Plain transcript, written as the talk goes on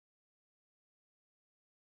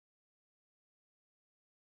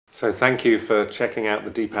So thank you for checking out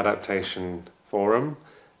the Deep Adaptation Forum.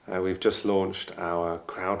 We've just launched our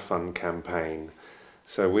crowdfund campaign.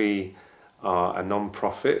 So we are a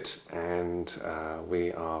non-profit and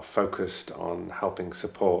we are focused on helping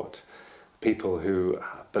support people who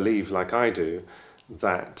believe, like I do,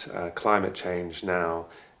 that climate change now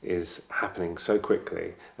is happening so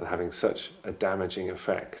quickly and having such a damaging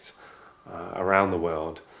effect around the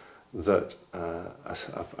world that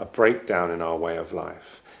a breakdown in our way of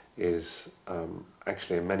life is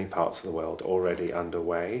actually in many parts of the world already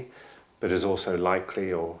underway, but is also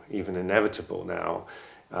likely or even inevitable now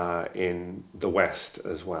in the West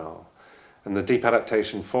as well. And the Deep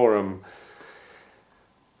Adaptation Forum,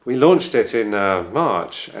 we launched it in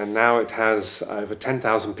March, and now it has over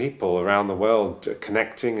 10,000 people around the world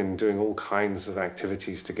connecting and doing all kinds of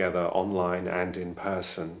activities together, online and in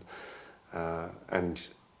person. And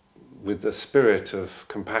with the spirit of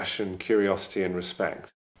compassion, curiosity and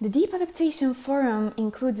respect. The Deep Adaptation Forum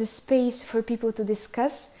includes a space for people to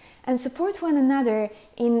discuss and support one another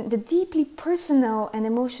in the deeply personal and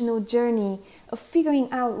emotional journey of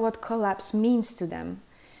figuring out what collapse means to them.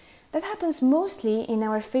 That happens mostly in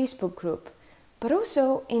our Facebook group, but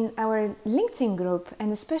also in our LinkedIn group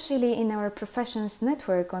and especially in our professions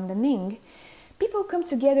network on the Ning. People come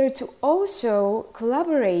together to also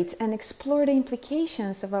collaborate and explore the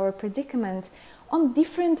implications of our predicament on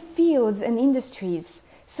different fields and industries,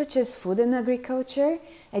 such as food and agriculture,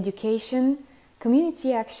 education,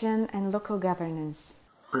 community action, and local governance.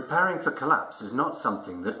 Preparing for collapse is not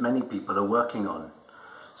something that many people are working on,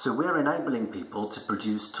 so we're enabling people to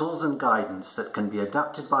produce tools and guidance that can be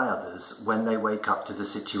adapted by others when they wake up to the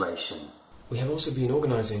situation. We have also been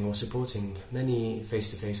organising or supporting many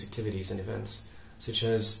face-to-face activities and events, such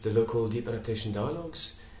as the local Deep Adaptation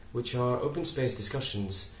Dialogues, which are open space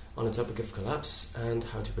discussions on a topic of collapse and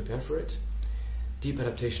how to prepare for it, Deep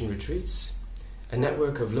Adaptation Retreats, a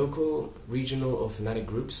network of local, regional or thematic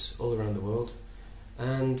groups all around the world,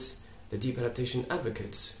 and the Deep Adaptation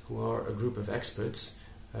Advocates, who are a group of experts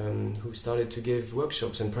who started to give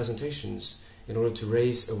workshops and presentations in order to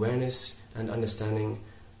raise awareness and understanding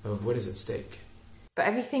of what is at stake. But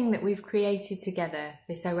everything that we've created together,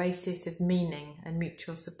 this oasis of meaning and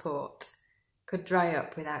mutual support, could dry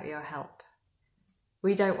up without your help.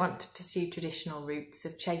 We don't want to pursue traditional routes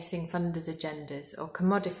of chasing funders' agendas or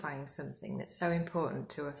commodifying something that's so important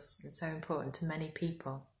to us and so important to many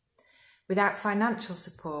people. Without financial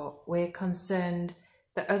support, we're concerned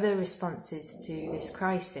that other responses to this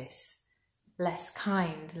crisis, less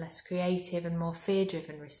kind, less creative and more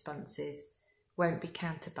fear-driven responses, won't be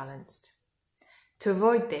counterbalanced. To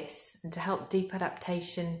avoid this and to help Deep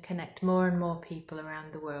Adaptation connect more and more people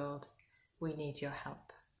around the world, we need your help.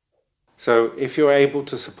 So if you're able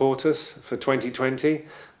to support us for 2020,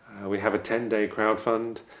 we have a 10-day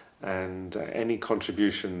crowdfund, and any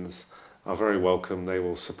contributions are very welcome. They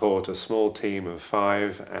will support a small team of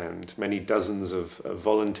 5 and many dozens of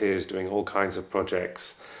volunteers doing all kinds of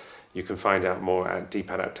projects. You can find out more at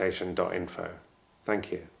deepadaptation.info.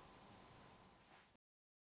 Thank you.